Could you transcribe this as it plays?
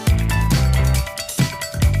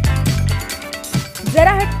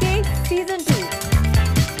Season 2.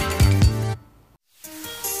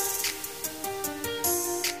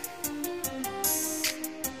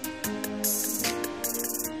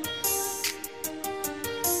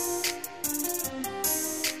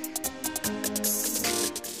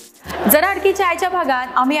 जरा हटकेच्या आयच्या भागात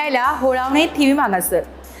आम्ही आयल्या होळावणे थिवीम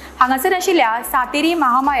हांगासर आशिल्ल्या सातेरी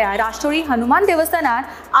महामाया राष्ट्रोळी हनुमान देवस्थानात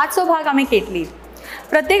आजचो भाग आम्ही घेतली.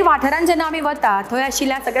 प्रत्येक वाठारांत जेन्ना आमी वता थंय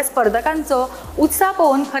आशिल्ल्या सगळ्या स्पर्धकांचो उत्साह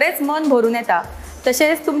पळोवन खरेंच मन भरून येता.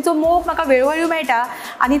 तशेंच तुमचो मोग म्हाका वेळोवेळी मेळटा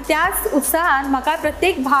आनी त्याच उत्साहान म्हाका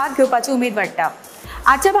प्रत्येक भाग घेवपाची उमेद वाडटा.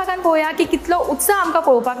 आजच्या भागान पळोवया की कितलो उत्साह आमकां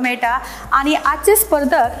पळोवपाक मेळटा आनी आजचे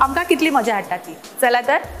स्पर्धक आमकां कितली मजा हाडटा ती. चला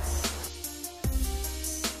तर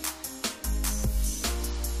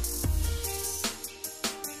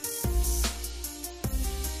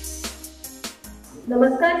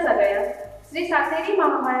नमस्कार सगळ्यांक. श्री सातेरी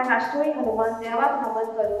महामाया राष्ट्रोळी हनुमान देवाक नमन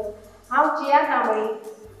करून हांव जिया कांबळी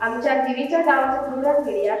आमच्या टिवीच्या गांवच्या प्रुडंट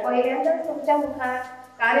मिडिया पहिल्यांदाच तुमच्या मुखार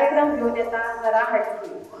कार्यक्रम घेवन येता जरा हटके.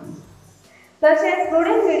 तशेंच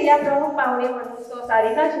प्रुडंट मिडिया प्रमुख पावणे म्हणून सो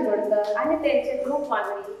सारिका शिरोडकर आनी तेंचे ग्रूप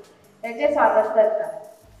वांगडी तेंचे स्वागत करता.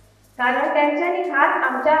 कारण तेंच्यांनी खास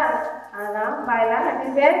आमच्या हांगा बायलां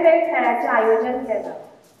खातीर वेगवेगळ्या खेळाचें आयोजन केलां.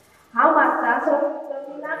 हांव मागता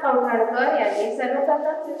कवठाणकर यांनी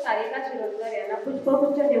सर्वप्रथम श्री सारिका शिरोडकर यांना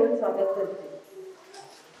पुष्पगुच्छ देऊन स्वागत करते.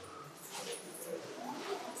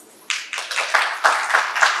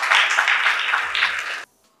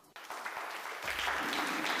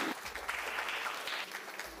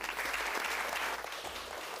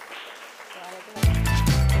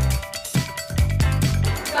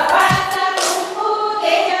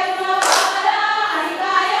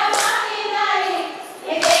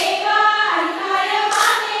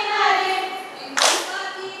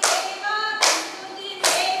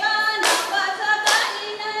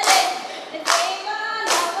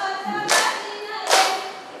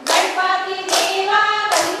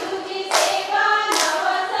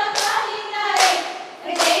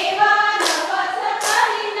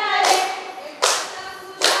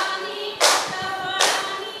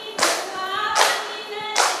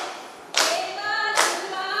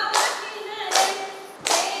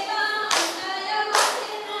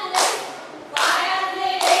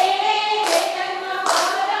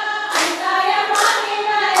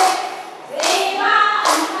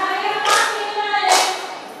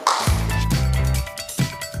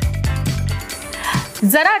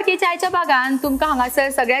 जरा हटकेच्या आयच्या भागान तुमकां हांगासर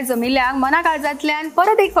सगळ्या जमिल्ल्यांक मना काळजांतल्यान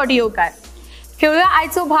परत एक फावटी येवकार. खेळुया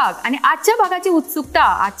आयचो भाग आनी आजच्या भागाची उत्सुकता,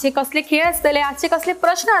 आजचे कसले खेळ आसतले, आजचे कसले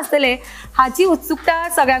प्रश्न आसतले हाची उत्सुकता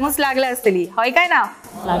सगळ्यांकूच लागल्या आसतली. हय काय ना?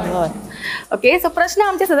 ओके, सो प्रश्न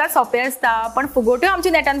आमचे सदांच सोंपे आसता पण फुगोट्यो आमचे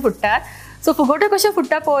नेटान फुटतात. सो फुगोट्यो कश्यो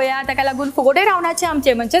फुटता पळोवया. ताका लागून फुगोटे रावंडाचे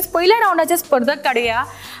आमचे म्हणजेच पयल्या रावंडाचे स्पर्धक काडुया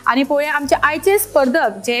आनी पळोवया आमचे आयचे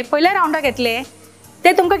स्पर्धक जे पयल्या रावंडाक येतले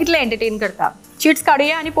ते तुमकां कितले एंटरटेन करता. चिट्स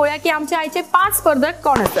काडुया आनी पळोवया की आमचे आयचे 5 स्पर्धक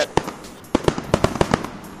कोण आसत.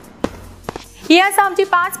 ही आसा आमची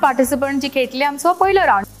 5 पार्टिसिपंट जी खेळटली आमचो पयलो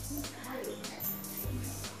रावंड.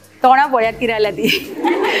 तोंडां पळयात कितें जाल्या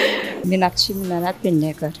ती. मीनाक्षी मिनानाथ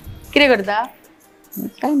पेडणेकर. कितें करता?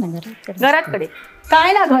 काय ना घरात कडेन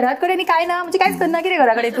काय ना घरात कडेन आनी काय ना म्हणजे कांयच करना. कितें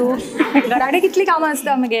घरा कडेन तूं? घरा कडेन कितली कामां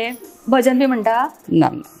आसता मगे? भजन बी म्हणटा? ना.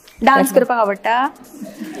 डान्स करपाक आवडटा?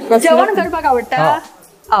 जेवण करपाक आवडटा?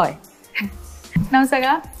 हय. नांव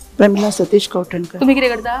सांगा. प्रमिला सतीश कवठणकर. तुम्ही कितें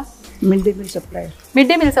करता? Mid day meal supply. Mid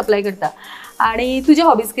day meal supply करता. आणि तुझे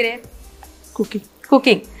हॉबीज कितें?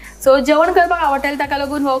 कुकिंग. सो जेवण करपाक आवडटा ताका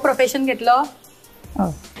लागून हो प्रोफेशन घेतलो?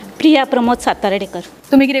 प्रिया प्रमोद सातार्डेकर.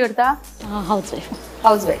 तुम्ही कितें करता?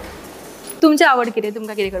 हाऊसवाईफ. तुमची आवड कितें?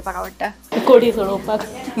 तुमकां कितें करपाक आवडटा? कोडी सोडोवपाक.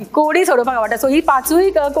 कोडी सोडोवपाक आवडटा. सो ही 5य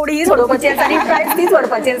कोडी ही सोडोवपाची आसा आनी प्रायज ती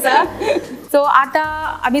सोडपाची आसा. सो आतां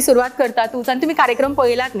आमी सुरवात करता. तुमी कार्यक्रम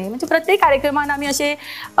पळयलात न्ही? म्हणजे प्रत्येक कार्यक्रमान आमी अशे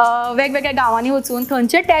वेगवेगळ्या गांवांनी वचून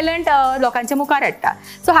थंयचे टॅलंट लोकांच्या मुखार हाडटा.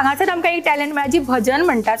 सो हांगासर आमकां एक टॅलंट मेळ्ळा जी भजन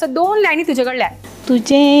म्हणटा. सो 2 लायनी तुजे कडल्यान.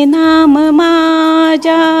 तुझे नाम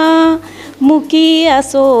माझ्या मुखी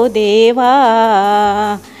असो देवा,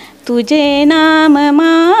 तुझे नाम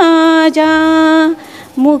माझ्या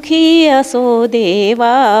मुखी असो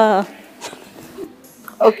देवा.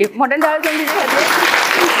 ओके, मोठ्यान जाळ तुमचे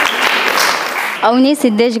अवनी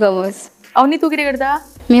सिद्धेश गवस. अवनी तू कितें करता?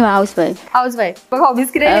 मी हाऊसवाईफ. बघ हॉबीज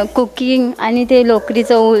कितें? कुकिंग आणि ते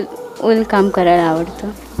लोकरीचं ऊल काम करायला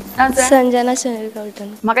आवडतं. संजना सुनील कवठण.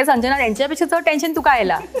 म्हाका संजना यांच्यापेक्षा चड टेन्शन तुका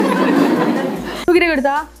आयला. तू कितें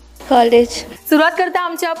करता? कॉलेज. सुरुवात करता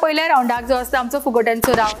आमच्या पहिल्या राउंडाक जो असता आमचो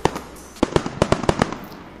फुगोट्यांचो राउंड.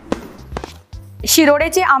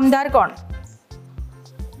 शिरोडेचे आमदार कोण?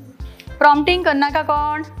 प्रॉम्प्टिंग करनाका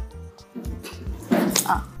कोण?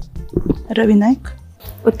 रवी नाईक.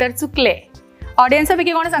 उत्तर चुकले. ऑडियन्सा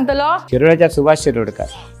पैकी कोण सांगतलो? शिरोड्याच्या सुभाष शिरोडकर.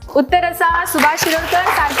 उत्तर आसा सुभाष शिरोडकर.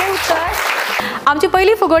 सारकें उत्तर. आमची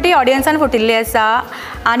पहिली फुगोटी ऑडियन्सान फुटिल्ली आसा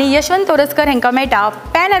आनी यशवंत तोरसकर हांकां मेळटा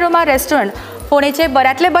पॅन एरोमा रेस्टॉरंट, फोंडेचे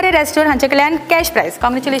बऱ्यांतले बरे रेस्टॉरंट हांचे कडल्यान कॅश प्रायज.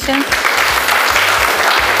 कॉंग्रॅच्युलेशन.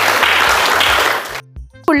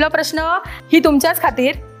 फुडलो प्रश्न ही तुमच्याच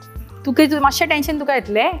खातीर. मातशें टेन्शन तुका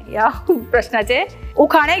येतलें ह्या प्रश्नाचें.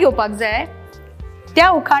 उखाणे घेवपाक जाय. त्या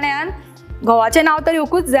उखाण्यान घोवाचें नांव तर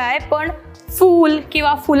येवकूच जाय, पण फूल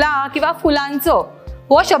किंवा फुलां किंवा फुलांचो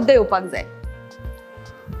हो शब्द येवपाक जाय.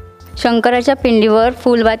 शंकराच्या पिंडीवर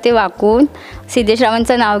फुलवाते वाकून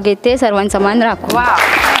सिद्धेश्वरांचं नाव घेते सर्वांचा मान राखून. वा.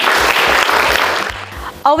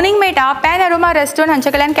 अवनीक मेळटा पॅन एरोमा रेस्टॉरंट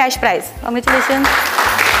हांचे कडल्यान कॅश प्रायज. कॉंग्रॅच्युलेशन.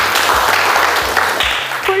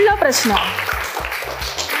 फुडलो प्रश्न.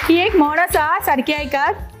 ही एक म्हण आसा, सारकी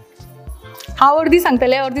आयकात. हांव अर्दी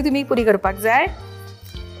सांगतलें, अर्दी तुमी पुरी करपाक जाय.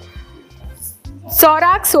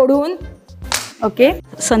 चोराक सोडून ओके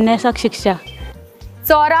संन्यासाक शिक्षा.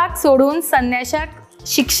 चोराक सोडून संन्याशाक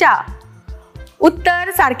शिक्षा.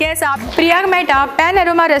 उत्तर सारकें आसा. प्रियाक मेळटा पॅन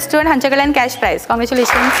एरोमा रेस्टॉरंट हांचे कडल्यान कॅश प्रायज.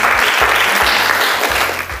 कॉंग्रॅच्युलेशन.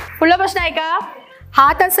 फुडलो प्रश्न आयका.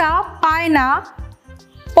 हात आसा पाय ना,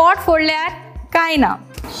 पोट फोडल्यार कांय ना.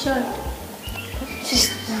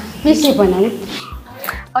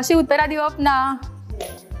 अशी उत्तरां दिवप ना.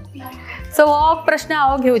 सो हो प्रश्न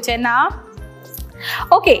हांव घेवचें ना.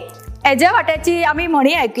 ओके, हेज्या वाट्याची आमी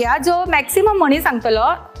म्हणी आयकुया. जो मॅक्सिमम म्हणी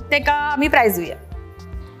सांगतलो तेका आमी प्रायज दिवया.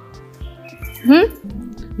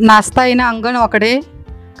 नाचता येईना अंगण वाकडे,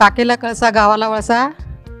 काकेला कळसा गावाला वळसा,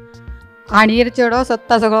 आणीर चेडो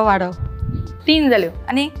सत्ता सगळं वाडव. 3 जाल्यो.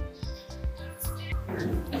 आनी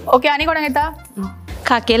ओके, आनी कोणाक येता?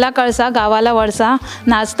 खाकेला कळसा गावाला वळसा,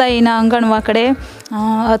 नाचता येईना अंगण वाकडे,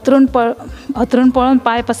 अथरून पळून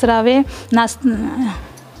पाय पसरावे,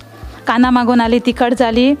 काना मागून आली तिखट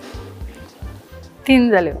झाली. 3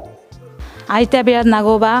 जाल्यो. आयत्या बिळात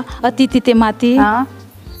नागोबा, अति तिथे माती.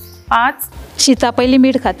 5. शीता पहिली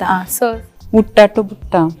मीठ खाता. 6. उठटा तो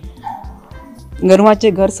बुट्टा, गरवाचे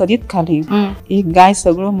घर सदीत खाली, एक गाय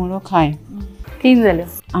सगळं म्हणू खाय. 3 जाल्यो.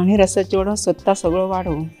 आणि रसा चेडो सत्ता सगळं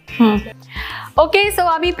वाडव. ओके, सो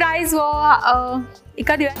आमी प्रायज हो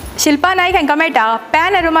एका दिवया. शिल्पा नाईक हांकां मेळटा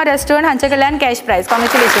पॅन एरोमा रेस्टॉरंट हांचे कडल्यान कॅश प्रायज.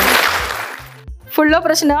 कॉंग्रॅच्युलेशन. फुडलो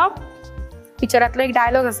प्रश्न. पिक्चरांतलो एक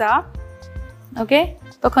डायलॉग आसा. ओके,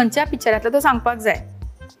 तो खंयच्या पिक्चरांतलो तो सांगपाक जाय.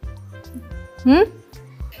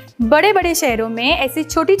 बड़े बड़े शहरों में ऐसी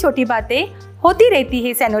छोटी छोटी बातें होती रहती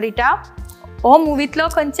है सेनोरिटा. हो मुवीतलो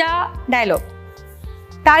खंयच्या डायलॉग.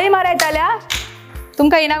 ताळी मारा येताल्या.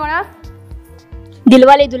 तुमकां येना कोणा?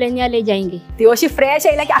 दिलवाले दुल्हनिया ले जाएंगे. ती अशी फ्रेश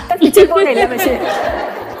आयल्या की आतां पिक्चर कोण येयल्या भशेन.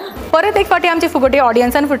 परत एक फावटी आमची फुगोटी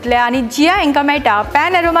ऑडियन्सान फुटल्या आनी जिया हांकां मेळटा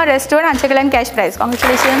पॅन एरोमा रेस्टॉरंट हांचे कडल्यान कॅश प्रायज.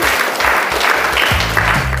 कॉंग्रॅच्युलेशन.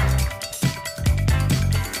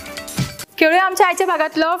 खेळूया आमच्या आयच्या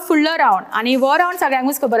भागातलो फुडलो रावंड. आनी हो रावंड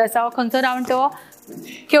सगळ्यांकूच खबर आसा. खंयचो रावंड तो?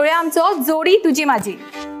 खेळूया आमचो जोडी तुजी माझी.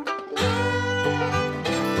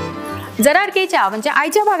 जरा हटकेच्या म्हणजे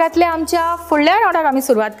आयच्या भागातल्या आमच्या फुडल्या रावंडाक आमी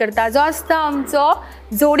सुरवात करता, जो आसता आमचो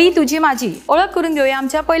जोडी तुजी माझी. ओळख करून घेवया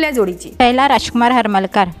आमच्या पहिल्या जोडीची. पहिला राजकुमार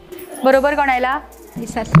हरमलकर. बरोबर. कोण आयला?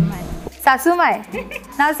 सासूमाय. सासूमाय.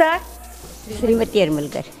 नाव सांग. श्रीमती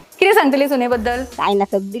हरमलकर. कितें सांगतली सुने बद्दल? काय ना,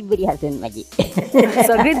 सगळीच बरी हासून माझी.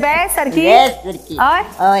 सगळीच बेस्ट सारकी. हय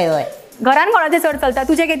हय हय. घरान कोणाचे चड चलता,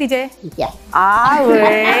 तुझे के तिचे?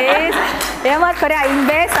 हे मात खरें आईन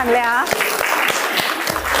बेस्ट सांगले हा.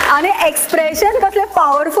 आणि एक्सप्रेशन कसले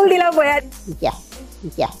पॉवरफुल दिला पळयात.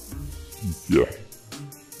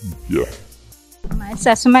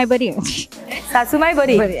 सासूमाय बरी. सासूमाय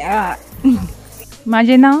बरी.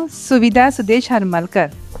 माझे नाव सुविधा सुदेश हरमलकर.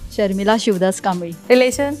 शर्मिला शिवदास कांबळी.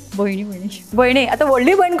 रिलेशन? भयणी. आता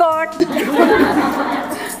व्हडली भयण कोण?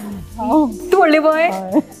 तू व्हडली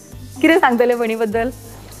भयण. कितें सांगतले भयणी बद्दल?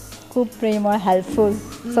 खूप प्रेमळ, हेल्पफूल,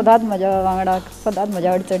 सदांच म्हज्या वांगडा, सदांच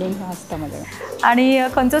म्हज्या अडचणीक आसता म्हज्या. आणि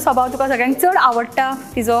खंयचो स्वभाव तुका सगळ्यांक चड आवडटा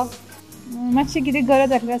तिजो? मातशी कितें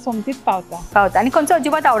गरज आसल्यार सोमतीच पावता. आनी खंयचो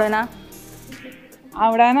अजिबात आवडना?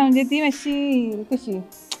 आवडना म्हणजे ती मातशी कशी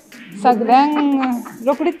सगळ्यांक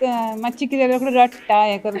रोखडीच मातशी कितें रोखडी रडटा,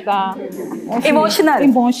 हें करता.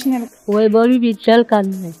 इमोशनल. वैभवी विठ्ठल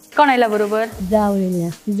कांदे. कोण आयला बरोबर? जावळिल्या.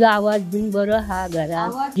 तिजो आवाज बीन बरो हा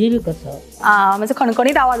घरात. जील कसो. म्हणजे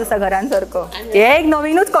खणखणीत आवाज आसा घरान सारको. एक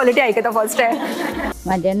नवीनूच क्वॉलिटी आयकता फर्स्ट टायम.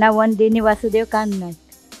 माझें नांव वंदिनी वासुदेव कांदनायक.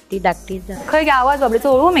 ती धाकटी जा. खंय गे आवाज बाबडेचो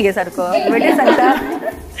ओळू मगे सारको. बेटे सांगता.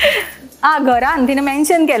 घरान तिने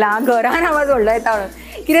मेन्शन केला, घरान आवाज व्हडलो येता म्हणून.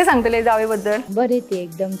 कितें सांगतले जावे बद्दल? बरें ती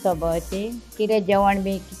एकदम स्वभावाची. कितें जेवण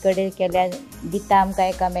बी कडेन केल्यार दिता आमकां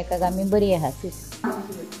एकामेकाक. आमी बरी आहा.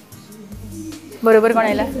 बरोबर कोण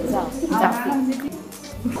आयला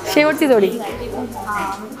शेवटची जोडी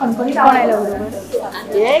कोण आयला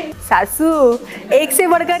बरोबर सासू एक से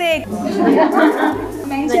बढ़कर एक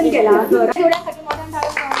मेन्शन केला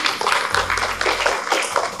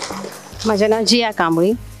माझे नाव जिया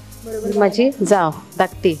कांबळी माझी जाव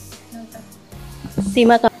धाकटी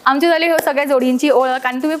सीमा आमची जाली ह्यो सगळ्या जोडींची ओळख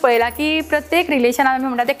आणि तुम्ही पळयला की प्रत्येक रिलेशनान आमी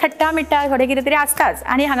म्हणटा ते खट्टा मिठ्ठा थोडे कितें तरी आसताच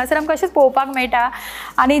आणि हांगासर आमकां अशेंच पळोवपाक मेळटा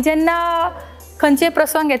आणि जेन्ना खंयचे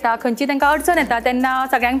प्रसंग येता खंयची तांकां अडचण येता तेन्ना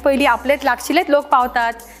सगळ्यांक पयलीं आपलेच लागशिल्लेच लोक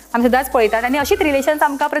पावतात आमी सदांच पळयतात आणि अशीच रिलेशन्स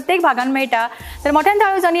आमकां प्रत्येक भागान मेळटा तर मोठ्यान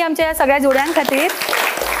ताळयो जाणी आमच्या ह्या सगळ्या जोड्यां खातीर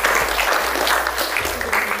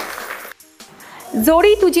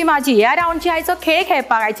जोडी तुजी माझी ह्या रावंडची आयचो खेळ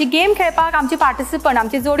खेळपाक आयची गेम खेळपाक आमची पार्टिसिपंट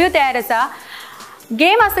आमची जोड्यो तयार आसा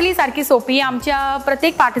गेम आसली सारकी सोपी आमच्या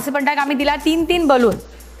प्रत्येक पार्टिसिपंटाक आमी दिला 3-3 बलून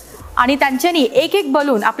आणि तांच्यांनी एक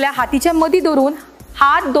बलून आपल्या हातीच्या मदीं दवरून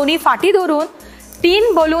हात दोन्ही फाटी दवरून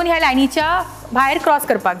 3 बलून ह्या लायनीच्या भायर क्रॉस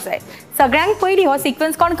करपाक जाय सगळ्यांक पयलीं हो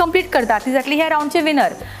सिक्वन्स कोण कंप्लीट करता ती जातली ह्या रावंडचे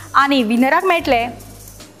विनर आणि विनराक मेळटले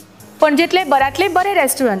पणजेतले बऱ्यांतले बरे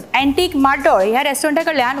रेस्टॉरंट एंटीक मार्टोळ ह्या रेस्टॉरंटा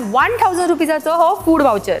कडल्यान 1000 रुपीजाचो हो food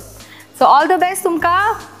voucher so all the best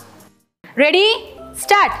तुमकां रेडी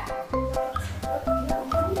स्टार्ट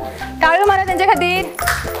टाळ्यो मारा त्यांच्या खातीर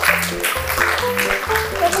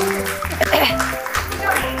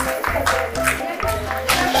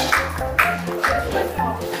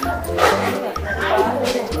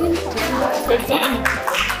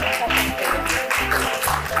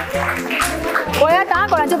पळयात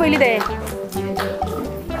कोणाचे पयलीं ते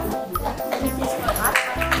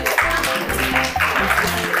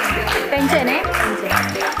तेंचे न्ही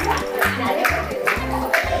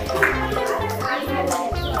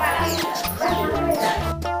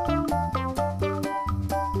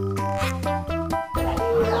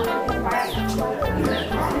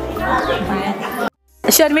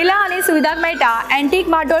शर्मिला आणि सुविधाक मेळटा एंटीक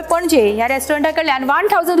मार्टोळ पणजे ह्या रेस्टॉरंटा कडल्यान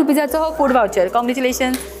 1000 रुपीजाचो हो फूड वाउचर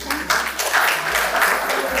कॉंग्रॅच्युलेशन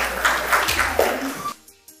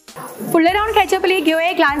फुडले राउंड खेळचे पयलीं घेवया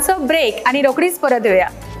एक ल्हानसो ब्रेक आणि रोखडीच परत येवया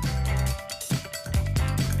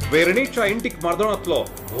वेरणीच्या एंटीक मार्दोळांतलो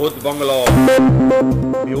भूत बंगलो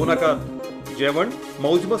भिवू नाका जेवण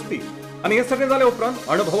मौज मस्ती आणि हे सगळे जाले उपरांत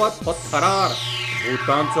अनुभवात हो थरार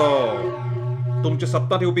भूतांचो तुमच्या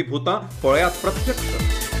सप्तांत येवपी भूतां पळयात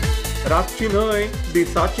प्रत्यक्ष रातची न्हय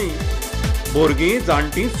दिसाची भुरगीं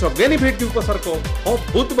जाणटी सगळ्यांनी भेट दिवपा सारको हो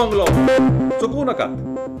भूत बंगलो चुकवू नाकात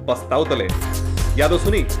पस्तावतले याद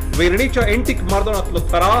आसूनी वेरणीच्या एंटीक मार्दोळांतलो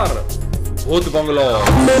थरार भूत बंगलो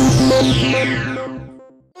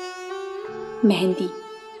मेहंदी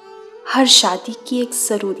हर शादी की एक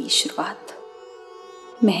ज़रूरी शुरुआत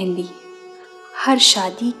मेहंदी हर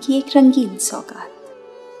शादी की एक रंगीन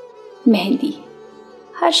सौगात मेहंदी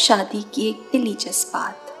हर शादी की एक दिली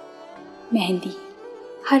जज्बात मेहंदी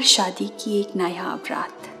हर शादी की एक नायाब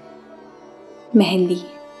रात मेहंदी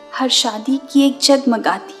हर शादी की एक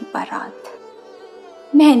जगमगाती बारात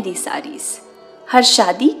मेहंदी सारीज हर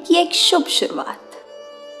शादी की एक शुभ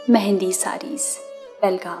शुरुआत mehndi sarees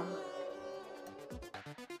Belgaum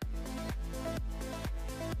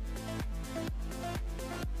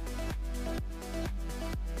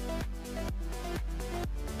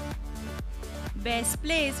Best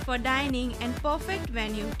place for dining and perfect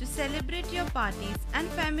venue to celebrate your parties and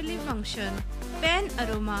family function. Pen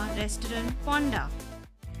Aroma Restaurant, Ponda.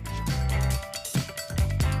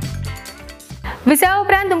 विसया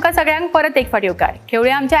उपरांत तुमकां सगळ्यांक परत एक फावट येवकार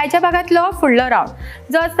खेळुया आमच्या आयच्या भागांतलो फुडलो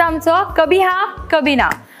राउंड जो आसता आमचो कभी हा कभी ना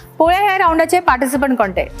पळया ह्या राउंडाचे पार्टिसिपंट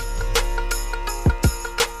कोणते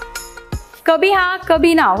कभी हा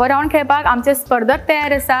कभी ना हो राउंड खेळपाक आमचे स्पर्धक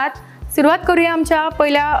तयार आसात सुरुवात करूया आमच्या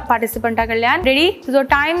पहिल्या पार्टिसिपंटा कडल्यान रेडी तुजो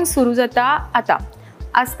टाइम सुरू जाता आता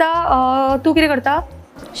आसता तू कितें करता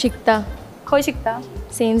शिकता खंय शिकता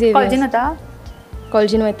सेंट झेवियर्स कॉलेजीन वता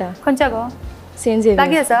कॉलेजीन वता खंयच्या गो सेंट लागीं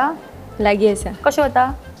झेवियर्स आसा लागीं आसा कशें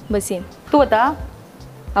वता बसीन तूं वता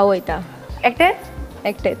हांव वयता एकटेच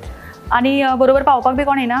एकटेच आनी बरोबर पावपाक बी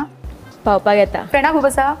कोण येना पावपाक येता फ्रेंडा खूब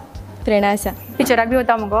आसा फ्रेंडां आसा टिचराक बी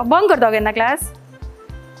वता मुगो बंक करता केन्ना क्लास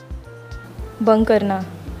बंक करना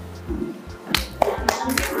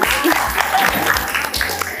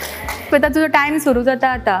पळयता तुजो टायम सुरू जाता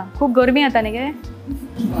आता खूब गरमी आता न्ही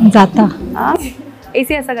गे जाता आं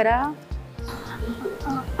एसी आसा घरा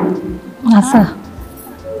आसा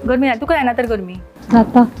गरमी ना तुका जायना तर गरमी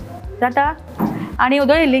जाता जाता आनी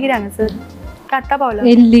उदळ येयल्ली कितें हांगासर काय आत्तां पावला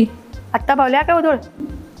येल्ली आत्तां पावल्या काय उदळ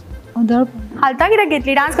उदळ हालता कित्याक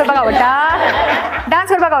घेतली डान्स करपाक आवडटा डान्स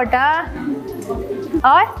करपाक आवडटा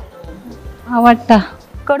हय आवडटा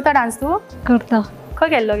करता डान्स तूं करता खंय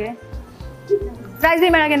गेल्लो गे प्रायज बी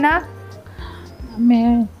मेळ्ळा केन्ना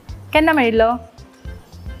मेळ केन्ना मेळिल्लो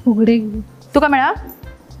फुगडी तुका मेळा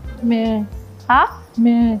मेळ हा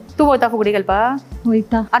मेळ तूं वता फुगडी घालपाक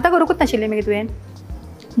वयता आतां करूंकूच नाशिल्लें मगे तुवें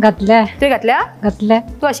घातल्या तुवें घातल्या घातल्या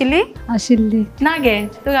तूं आशिल्ली आशिल्ली ना गे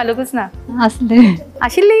तूं घालूंकूच ना असले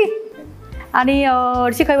आशिल्ली आनी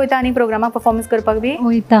हरशीं खंय वयता आनी प्रोग्रामाक परफॉर्मन्स करपाक बी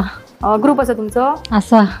वयता ग्रूप आसा तुमचो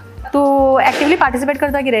आसा तूं एक्टिवली पार्टिसिपेट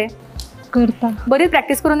करता कितें करता बरी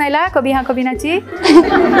प्रॅक्टीस करून आयला कभी हा कभी नाची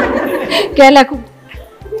केल्या खूब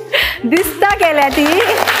दिसता केल्या ती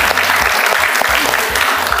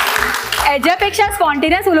हेज्या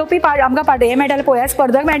स्पॉन्टेनियस उलोवपी आमकां हे मेळटालें पळोवया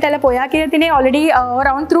स्पर्धक मेळटालें पळोवया की तिणें ऑलरेडी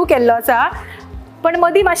रावंड थ्रू केल्लो आसा पण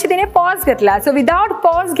मदीं मातशी तिणें पॉज घेतला सो विदावट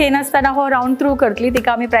पॉज घेनासतना हो रावंड थ्रू करतली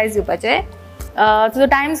तिका आमी प्रायज दिवपाचें तुजो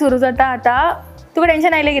टायम सुरू जाता आतां तुका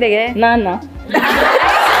टेन्शन आयलें कितें गे ना ना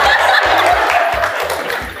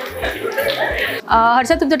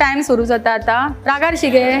हर्षा तुमचो टायम सुरू जाता आतां रागार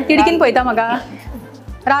शिगे तिडकीन पळयता म्हाका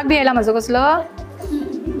राग बी आयला म्हजो कसलो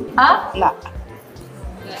हा ना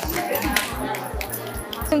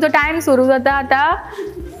तुमचो टायम सुरू जाता आतां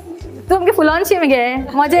तूं आमगे फुलोनशी मगे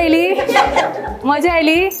मजा येयली मजा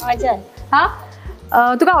येयली हा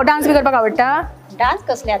तुका डान्स बी करपाक आवडटा डान्स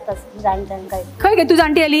कसले आतां जाणट्यांक खंय गे तूं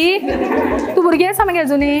जाणटी आली तूं भुरगी आसा मगे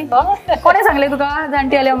अजुनी कोणें सांगलें तुका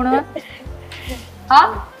जाणटी आल्या म्हणून हा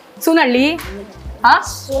सून हाडली हा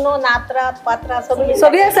सुनो नात्रा पात्रा सगळी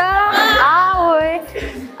सगळी आसा होय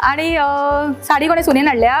आनी साडी कोणें सुनीन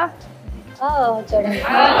हाडल्या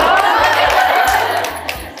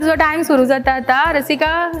तुजो टायम सुरू जाता आतां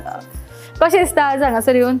रसिका कशें दिसता आज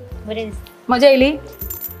हांगासर येवन मजा येयली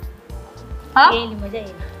हा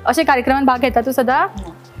अशें कार्यक्रमान भाग घेता तूं सदां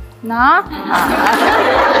ना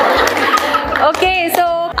ओके सो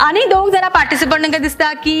आनी दोग जाणां पार्टिसिपंट तांकां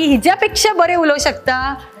दिसता की हिज्या पेक्षा बरें उलोवंक शकता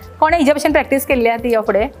कोणें हिज्या भशेन प्रॅक्टीस केल्ली आहा ती ह्या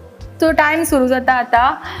फुडें सो टायम सुरू जाता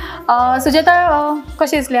आतां सुजाता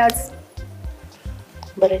कशें दिसलें आज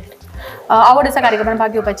बरें आवड आसा कार्यक्रमान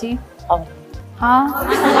भाग घेवपाची हा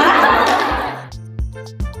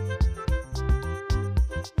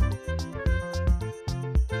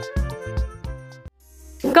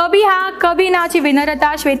कभी हा कभी नाची विनर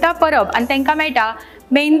आतां श्वेता परब आनी तांकां मेळटा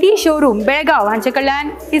मेहंदी शोरूम बेळगांव हांचे कडल्यान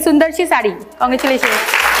ही सुंदरशी साडी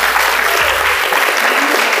कॉंग्रेच्युलेशन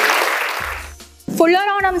फुडलो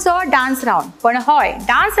रावंड आमचो डान्स रावंड पण हय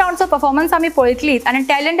डान्स रावंडचो परफॉर्मन्स आमी पळयतलीच आनी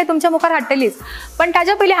टॅलंट तुमच्या मुखार हाडटलीच पण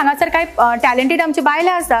ताज्या पयलीं हांगासर कांय टॅलंटेड आमची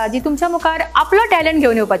बायलां आसा जी तुमच्या मुखार आपलो टॅलंट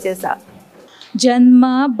घेवन येवपाची आसा जन्म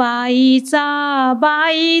बाईचा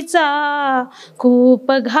बाईचा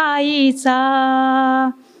खूप घाईचा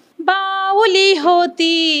बाहुली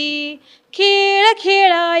होती खेळ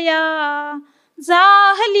खेळाया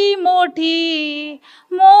झाली मोठी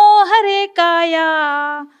मोहरे काया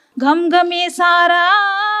घमघमे सारा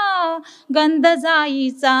गंध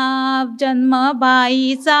जाईचा जन्म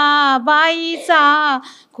बाईचा बाईचा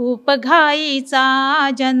खूप घाईचा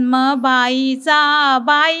जन्म बाईचा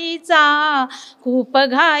बाईचा खूप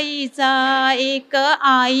घाईचा एक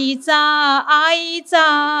आईचा आईचा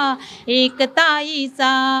एक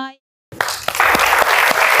ताईचा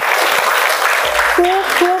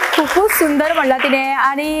खूपच सुंदर म्हणला तिने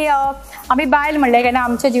आणि आम्ही बायल म्हणले केन्ना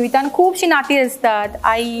आमच्या जिवितान खूपशी नाती असतात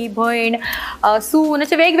आई भयण सून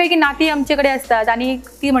अशी वेगवेगळी नाती आमचे कडेन असतात आणि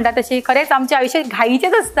ती म्हणटा तशी खरेंच आमच्या आयुष्यात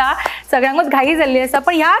घाईचेच असता सगळ्यांकूच घाई जाल्ली आसा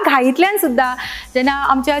पण ह्या घाईतल्यान सुद्दां जेन्ना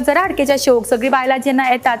आमच्या जरा हटकेच्या शोक सगळी बायलां जेन्ना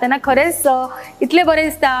येतात तेन्ना खरेंच इतलें बरें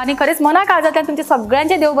दिसता आनी खरेंच मना काळजांतल्यान तुमचे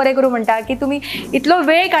सगळ्यांचे देव बरें करूं म्हणटा की तुमी इतलो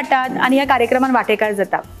वेळ काडटात आनी ह्या कार्यक्रमान वांटेकार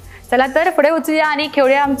जाता चला तर फुडें वचुया आनी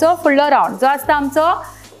खेळुया आमचो फुडलो रावंड जो आसता आमचो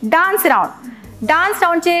डान्स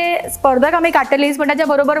रावंडचे स्पर्धक आमी काडटलीच पण ताच्या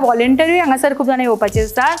बरोबर व्हॉलंटियरूय हांगासर खूब जाणां येवपाची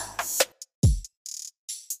आसतात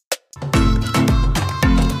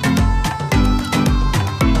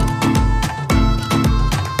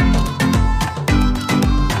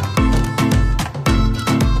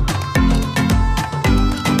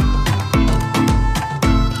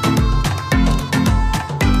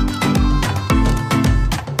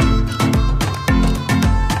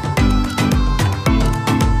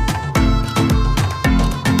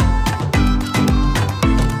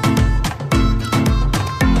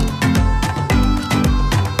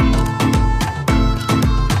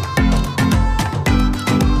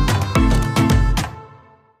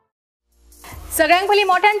सगळ्यांक पयलीं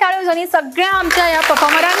मोठ्यान ताळयो जाणी सगळ्या आमच्या ह्या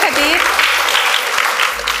परफॉर्मरां खातीर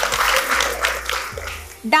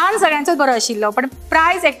डान्स सगळ्यांचोच बरो आशिल्लो पण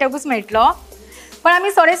प्रायज एकट्याकूच मेळटलो पण आमी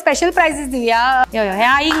थोडे स्पेशल प्रायजीस दिवया हे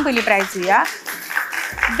आईक पयलीं प्रायज दिवया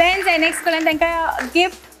बेन्स एनएक्स कडल्यान तांकां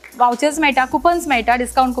गिफ्ट वाउचर्स मेळटा कुपन्स मेळटा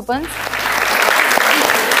डिस्काउंट कुपन्स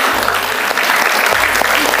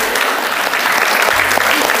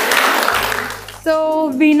सो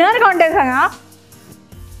विनर कोण ते सांगा.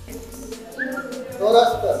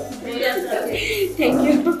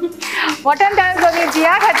 थँक्यू. वॉटन डान्स दोघी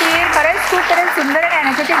जिया खातीर खरेंच खूब तरेन सुंदर आनी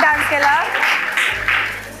एनर्जेटीक डान्स केला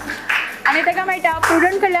आनी ताका मेळटा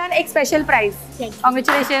प्रुडंट कडल्यान एक स्पेशल प्राइज.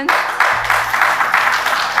 कॉंग्रॅच्युलेशन.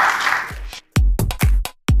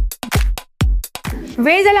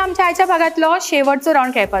 वेळ जाला आमच्या आयच्या भागांतलो शेवटचो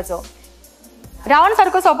रावंड खेळपाचो. रावंड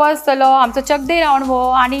सारको सोंपो आसतलो आमचो चक दे रावंड हो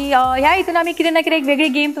आनी ह्या हितून आमी कितें ना कितें एक वेगळी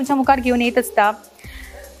गेम तुमच्या मुखार घेवन येत आसता.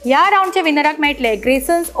 ह्या रावंडचे विनराक मेळटले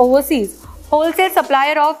ग्रेसन्स overseas wholesale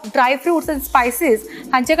supplier of dry fruits and spices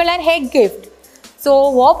हांचे कडल्यान हे गिफ्ट. सो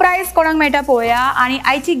हो प्रायज कोणाक मेळटा पळोवया. आनी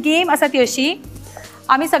आयची गेम आसा ती अशी,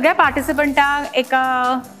 आमी सगळ्या पार्टिसिपंटांक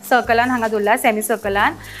एका सर्कलान हांगा दवरला, सेमी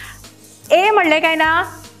सर्कलान. ए म्हणलें काय ना,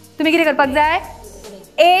 तुमी कितें करपाक जाय,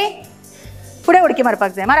 ए फुडें उडकी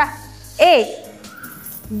मारपाक जाय. मारा. ए.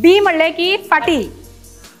 बी म्हणलें की फाटी,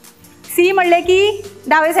 सी म्हणलें की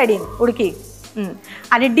दावे सायडीन उडकी,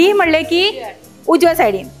 आनी डी म्हणलें की उजव्या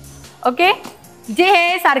सायडीन. ओके. जे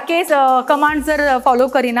हे सारके कमांड जर फॉलो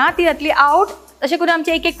करिना ती जातली आउट. अशें करून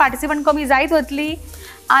आमचे एक एक पार्टिसिपंट कमी जायत वतली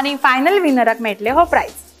आनी फायनल विनराक मेळटले हो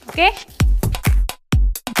prize. Okay.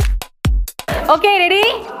 Okay ready.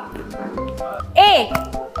 A,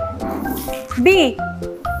 B,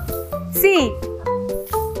 C,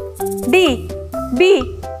 D, B,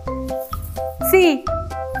 C,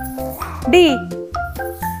 D,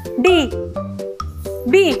 D,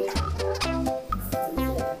 B,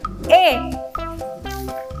 A,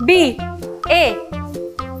 B, A,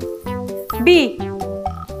 B,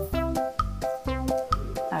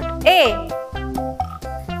 A,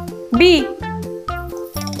 B,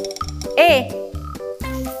 A,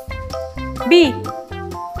 B,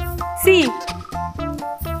 C,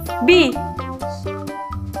 B,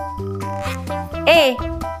 A,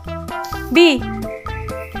 B,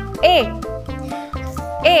 A,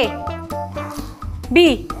 A, B,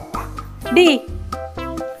 D,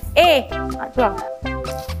 A,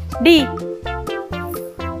 D,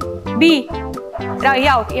 B,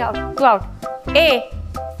 out, Tu out. A,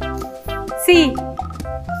 C,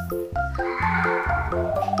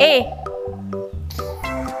 A,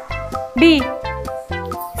 B,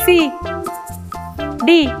 C,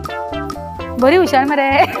 D. बरी हुशार मरे.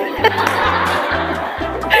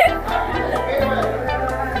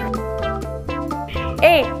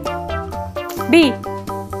 ए, B,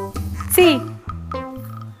 C,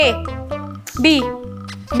 A, B,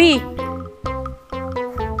 B,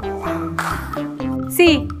 C,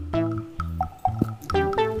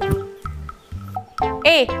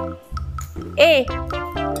 A, A,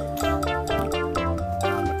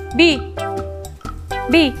 B,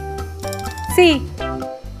 B, C,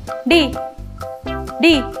 D,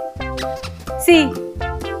 D, C,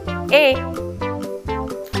 A,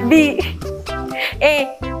 B, A,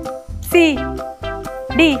 C,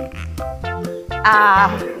 D.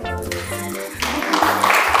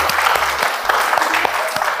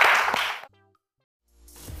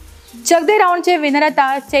 Chak दे रावंडचे winner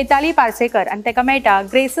आता चैताली पार्सेकर आनी ताका मेळटा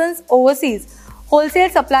Graysons overseas wholesale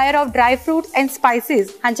supplier of dry fruits and spices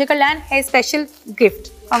हांचे कडल्यान हे स्पेशल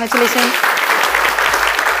गिफ्ट. कॉंग्रॅच्युलेशन.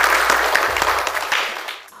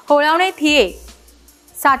 होळावणे थिये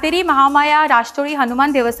सातेरी महामाया राष्ट्रोळी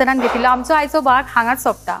हनुमान देवस्थानात घेतिल्लो आमचो आयचो भाग हांगाच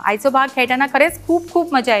सोंपता. आयचो भाग खेळटाना खरेंच खूब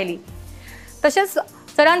खूब मजा आयली. तशेंच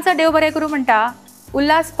चडांत चड देव बरें करूं म्हणटा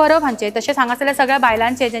उल्हास परब हांचे, तशेंच हांगासरल्या सगळ्या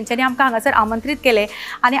बायलांचे जेंच्यांनी आमकां हांगासर आमंत्रीत केले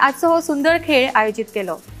आनी आजचो हो सुंदर खेळ आयोजीत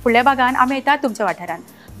केलो. फुडल्या भागान आमी येतात तुमच्या वाठारान.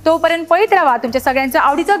 तो पर्यंत पळयत रावा तुमच्या सगळ्यांचो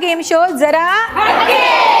आवडीचो गेम शो जरा हटके.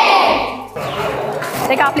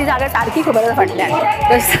 ताका आपली जागा सारकी खबर आसा फाटल्यान.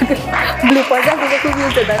 ग्लुकोजाक तुजे खूब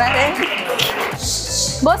यूज जाता ना रे.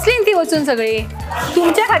 बसली ती वचून सगळी.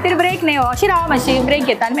 तुमच्या खातीर ब्रेक न्ही हो, अशी रावा मातशी ब्रेक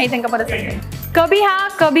घेता आनी मागीर तांकां परत सांगता. कभी हा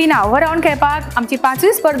कभी ना हो रावंड खेळपाक आमची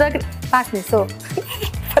 5वी स्पर्धक 5 न्ही 6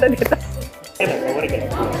 परत घेता.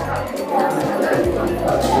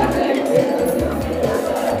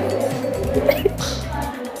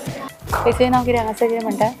 तेचें नांव कितें हांगासर कितें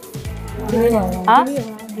म्हणटा?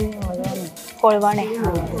 कोळवाणे.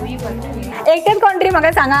 एकटेच कंट्री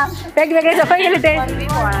म्हाका सांगा वेगवेगळे सकयल गेले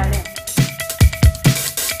ते.